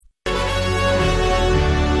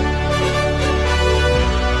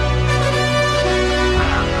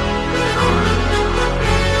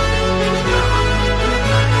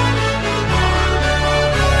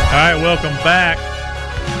right, welcome back.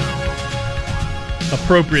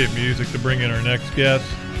 Appropriate music to bring in our next guest.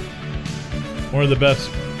 One of the best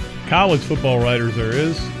college football writers there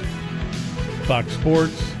is. Fox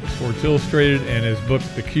Sports, Sports Illustrated, and his book,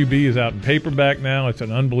 The QB, is out in paperback now. It's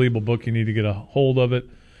an unbelievable book. You need to get a hold of it.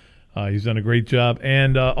 He's done a great job.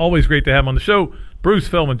 And always great to have him on the show. Bruce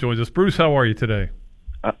Feldman joins us. Bruce, how are you today?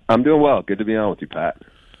 I'm doing well. Good to be on with you, Pat.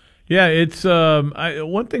 Yeah, it's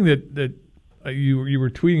one thing that you were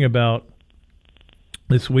tweeting about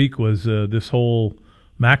this week was this whole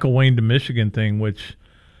McElwain to Michigan thing, which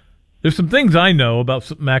there's some things I know about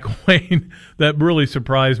McElwain that really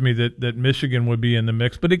surprised me that Michigan would be in the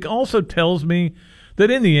mix. But it also tells me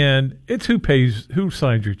that in the end, it's who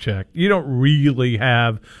signs your check. You don't really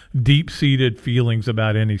have deep-seated feelings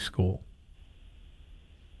about any school.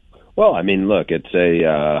 Well, I mean, look, it's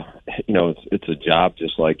it's a job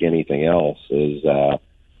just like anything else.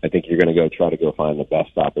 I think you're going to try to find the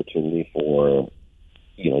best opportunity for,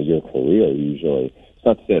 your career. Usually, it's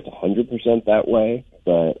not to say it's 100% that way,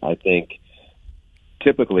 but I think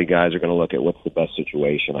typically guys are going to look at what's the best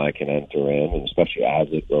situation I can enter in, and especially as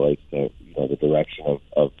it relates to the direction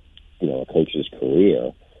of a coach's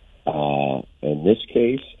career. In this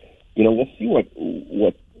case, we'll see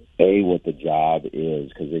what the job is,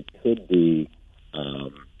 because it could be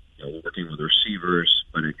working with receivers,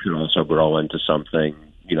 but it could also grow into something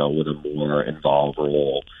with a more involved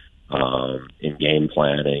role in game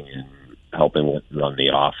planning and helping run the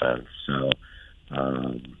offense. So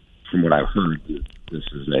from what I've heard, this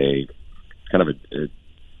is a kind of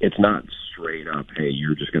it's not straight up, hey,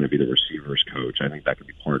 you're just going to be the receivers coach. I think that could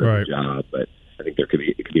be part of the job, but I think it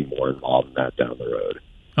could be more involved in that down the road.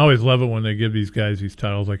 I always love it when they give these guys these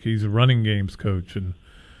titles, like he's a running games coach and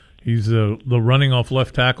he's the running off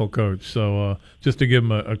left tackle coach. So just to give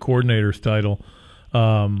him a coordinator's title.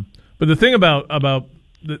 But the thing about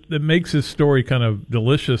that makes this story kind of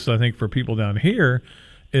delicious, I think, for people down here,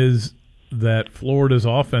 is that Florida's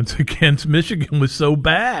offense against Michigan was so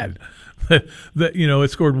bad that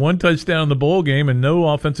it scored one touchdown in the bowl game and no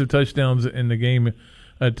offensive touchdowns in the game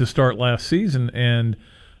to start last season.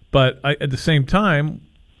 But at the same time,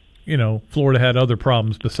 Florida had other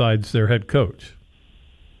problems besides their head coach.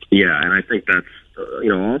 Yeah, and I think that's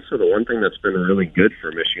also the one thing that's been really good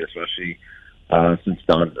for Michigan, especially since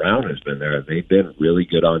Don Brown has been there. They've been really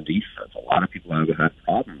good on defense. A lot of people have had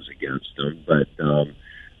problems against them, but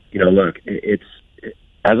look, it's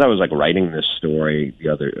as I was writing this story I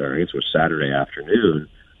guess it was Saturday afternoon.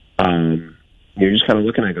 You're just kind of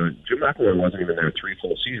looking at it going, Jim McElwain wasn't even there 3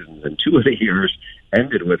 full seasons, and 2 of the years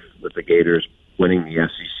ended with the Gators winning the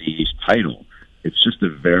SEC East title. It's just a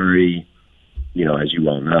very, as you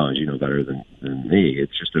well know, as you know better than me,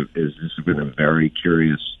 this has been a very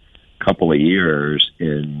curious couple of years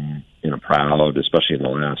in a proud, especially in the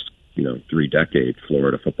last 3 decades,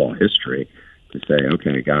 Florida football history, to say,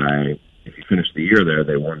 okay, guy, if you finish the year there,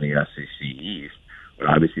 they won the SEC East, but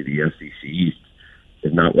obviously the SEC East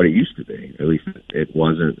is not what it used to be. At least it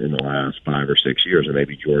wasn't in the last 5 or 6 years, and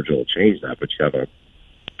maybe Georgia will change that. But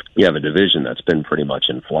you have a division that's been pretty much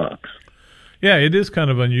in flux. Yeah, it is kind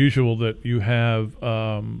of unusual that you have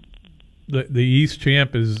the East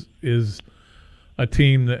champ is a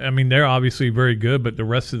team that, they're obviously very good, but the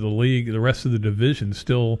rest of the league, the rest of the division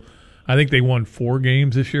still, I think they won 4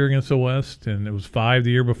 games this year against the West, and it was 5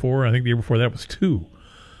 the year before. I think the year before that was 2.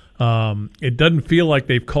 It doesn't feel like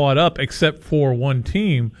they've caught up except for one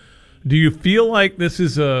team. Do you feel like this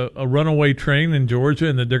is a runaway train in Georgia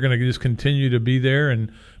and that they're going to just continue to be there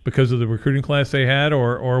and because of the recruiting class they had,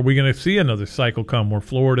 or are we going to see another cycle come where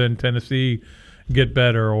Florida and Tennessee get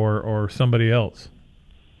better or somebody else?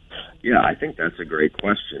 Yeah, I think that's a great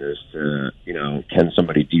question is to, can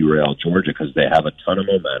somebody derail Georgia because they have a ton of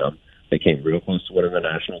momentum. They came real close to winning the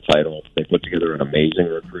national title. They put together an amazing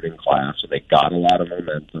recruiting class, so they got a lot of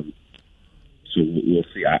momentum. So we'll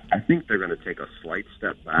see. I think they're going to take a slight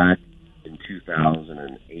step back in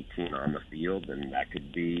 2018 on the field, and that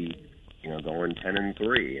could be, going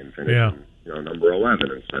 10-3 and finishing, number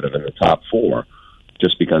 11 instead of in the top 4,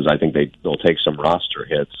 just because I think they'll take some roster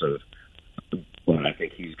hits but I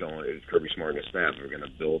think Kirby Smart and his staff are going to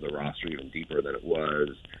build the roster even deeper than it was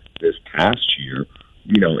this past year.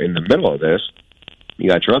 In the middle of this, you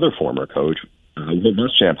got your other former coach, Will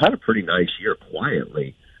Muschamp, had a pretty nice year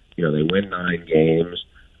quietly. They win 9 games.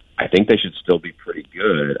 I think they should still be pretty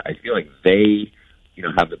good. I feel like they,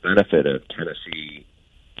 have the benefit of Tennessee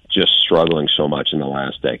just struggling so much in the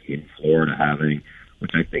last decade, Florida having,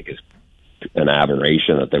 which I think is an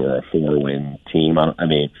aberration that they were a 4-win team. I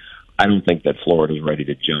don't think that Florida's ready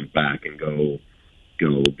to jump back and go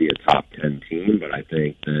be a top 10 team, but I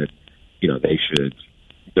think that, they should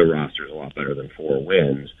their roster is a lot better than 4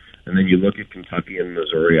 wins. And then you look at Kentucky and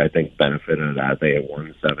Missouri, I think benefited of that. They have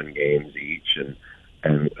won 7 games each,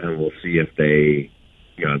 and we'll see if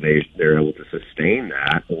they're able to sustain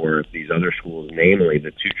that, or if these other schools, namely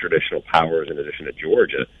the 2 traditional powers in addition to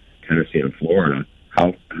Georgia, Tennessee and Florida,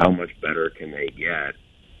 how much better can they get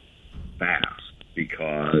fast?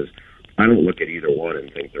 Because I don't look at either one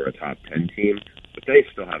and think they're a top 10 team, but they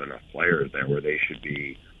still have enough players there where they should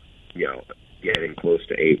be, getting close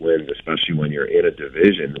to 8 wins, especially when you're in a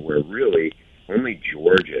division where really only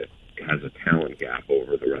Georgia has a talent gap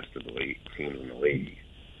over the rest of the teams in the league.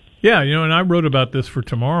 Yeah, and I wrote about this for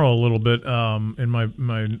tomorrow a little bit in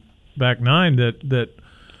my back nine that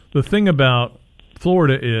the thing about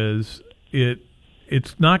Florida is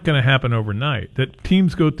it's not going to happen overnight. That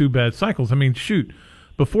teams go through bad cycles. I mean, shoot,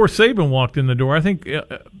 before Saban walked in the door, I think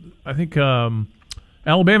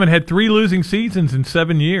Alabama had 3 losing seasons in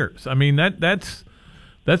 7 years. I mean, that's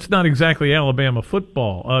not exactly Alabama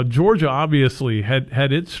football. Georgia obviously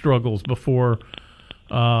had its struggles before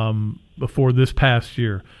this past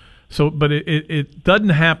year. So, but it doesn't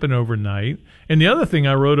happen overnight. And the other thing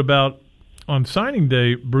I wrote about on signing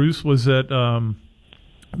day, Bruce, was that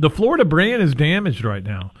the Florida brand is damaged right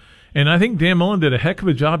now. And I think Dan Mullen did a heck of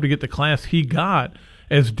a job to get the class he got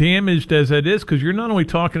as damaged as it is, because you're not only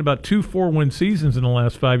talking about 2 4-win seasons in the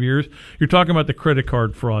last 5 years, you're talking about the credit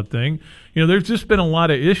card fraud thing. There's just been a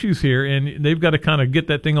lot of issues here, and they've got to kind of get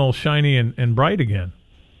that thing all shiny and bright again.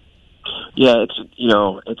 Yeah,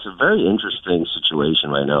 it's a very interesting situation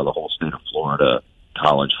right now, the whole state of Florida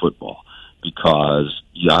college football, because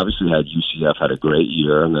you obviously had UCF had a great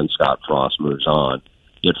year, and then Scott Frost moves on.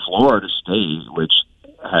 Yet Florida State, which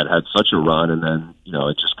had such a run, and then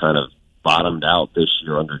it just kind of bottomed out this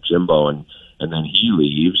year under Jimbo, and then he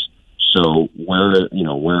leaves. So where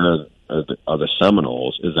are the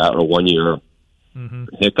Seminoles? Is that a 1-year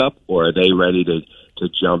hiccup, or are they ready to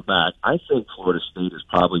jump back? I think Florida State is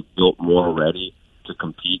probably built more ready to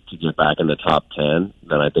compete to get back in the top 10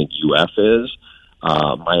 than I think UF is.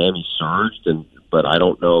 Miami surged, but I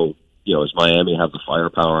don't know. Does Miami have the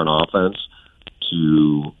firepower on offense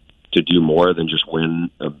to do more than just win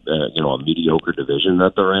a mediocre division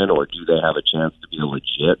that they're in, or do they have a chance to be a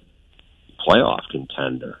legit playoff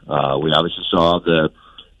contender? We obviously saw the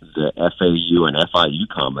FAU and FIU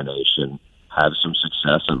combination have some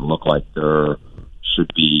success and look like they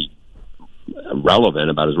should be relevant,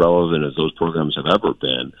 about as relevant as those programs have ever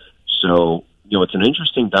been. So, it's an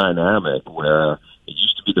interesting dynamic where it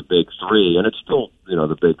used to be the big 3, and it's still,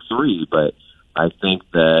 the big 3, but I think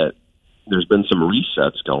that there's been some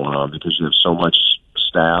resets going on because you have so much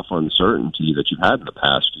staff uncertainty that you've had in the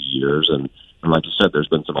past few years, and like you said, there's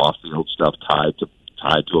been some off-field stuff tied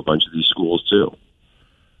to a bunch of these schools too.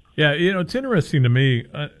 Yeah, it's interesting to me.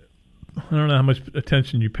 I don't know how much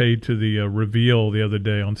attention you paid to the reveal the other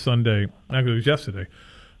day on Sunday. Actually, it was yesterday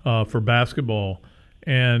for basketball,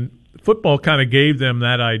 and football kind of gave them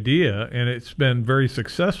that idea, and it's been very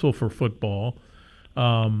successful for football.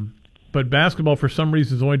 But basketball, for some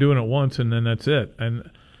reason, is only doing it once, and then that's it.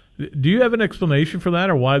 And do you have an explanation for that,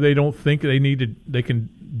 or why they don't think they can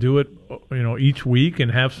do it, each week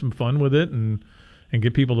and have some fun with it and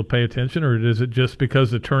get people to pay attention, or is it just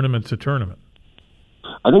because the tournament's a tournament?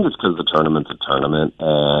 I think it's because the tournament's a tournament,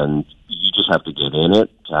 and you just have to get in it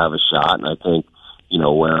to have a shot. And I think,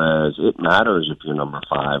 whereas it matters if you're number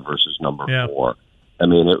 5 versus number 4. I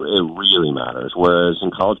mean, it really matters. Whereas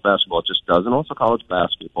in college basketball, it just doesn't. Also, college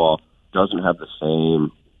basketball doesn't have the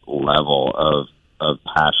same level of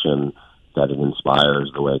passion that it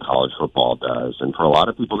inspires the way college football does. And for a lot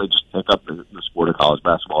of people, they just pick up the sport of college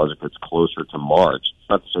basketball as it gets closer to March. It's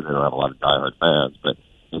not to say they don't have a lot of diehard fans, but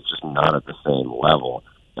it's just not at the same level.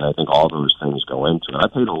 And I think all those things go into it. I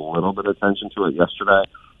paid a little bit of attention to it yesterday,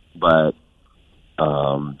 but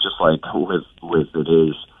just like with it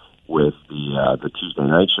is with the Tuesday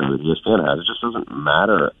night show that ESPN has, it just doesn't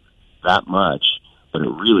matter that much, but it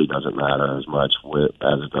really doesn't matter as much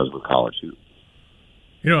as it does with college hoops.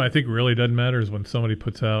 I think it really doesn't matter is when somebody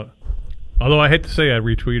puts out, although I hate to say I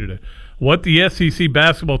retweeted it, what the SEC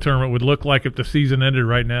basketball tournament would look like if the season ended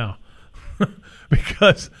right now.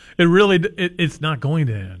 Because it's not going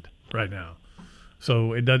to end right now.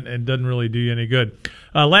 So it doesn't really do you any good.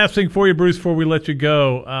 Last thing for you, Bruce, before we let you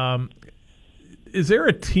go. Is there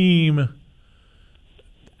a team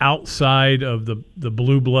outside of the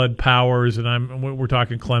blue blood powers, and we're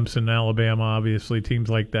talking Clemson, Alabama, obviously, teams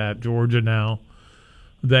like that, Georgia now,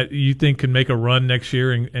 that you think can make a run next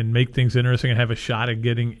year and make things interesting and have a shot at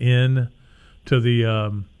getting in to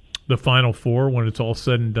the Final Four when it's all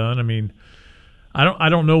said and done? I mean, I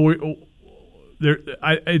don't know.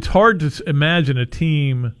 it's hard to imagine a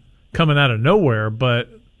team coming out of nowhere, but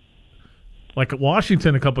like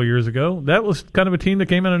Washington a couple of years ago, that was kind of a team that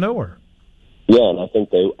came out of nowhere. Yeah, and I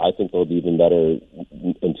think they'll be even better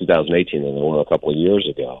in 2018 than they were a couple of years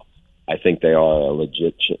ago. I think they are a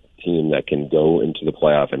legit team that can go into the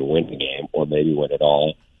playoff and win the game, or maybe win it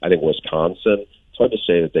all. I think Wisconsin, it's hard to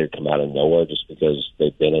say that they've come out of nowhere just because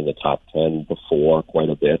they've been in the top 10 before quite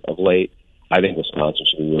a bit of late. I think Wisconsin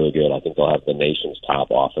should be really good. I think they'll have the nation's top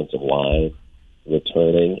offensive line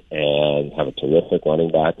returning and have a terrific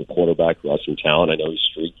running back, a quarterback who has some talent. I know he's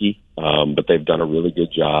streaky, but they've done a really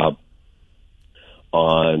good job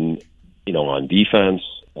on defense.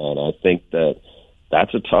 And I think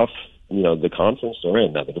that's a tough, the conference they're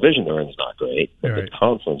in. Now, the division they're in is not great, but right. The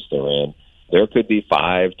conference they're in, there could be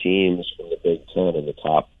 5 teams from the Big Ten in the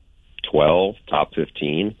top 12, top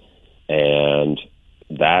 15, and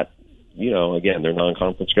that, again, their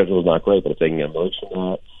non-conference schedule is not great, but if they can emerge from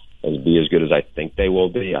that and be as good as I think they will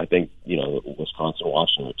be, I think, Wisconsin and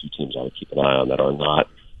Washington are 2 teams I would keep an eye on that are not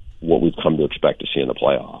what we've come to expect to see in the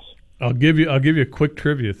playoffs. I'll give you a quick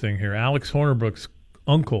trivia thing here. Alex Hornibrook's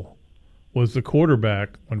uncle was the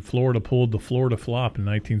quarterback when Florida pulled the Florida flop in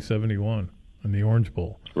 1971 in the Orange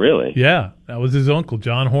Bowl. Really? Yeah, that was his uncle,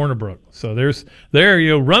 John Hornibrook. So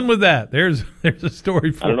run with that. There's a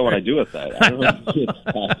story for I don't know what I do with that. I don't know if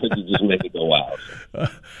you just make it go wild.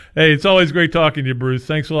 Hey, it's always great talking to you, Bruce.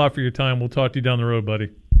 Thanks a lot for your time. We'll talk to you down the road, buddy.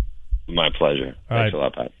 My pleasure. Thanks a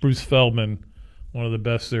lot, Pat. Bruce Feldman, one of the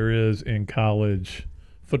best there is in college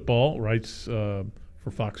football, writes for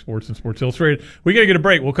Fox Sports and Sports Illustrated. We got to get a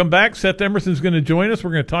break. We'll come back. Seth Emerson's going to join us.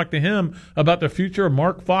 We're going to talk to him about the future of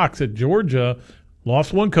Mark Fox at Georgia.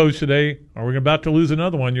 Lost one coach today. Are we about to lose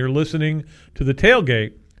another one? You're listening to The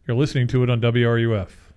Tailgate. You're listening to it on WRUF.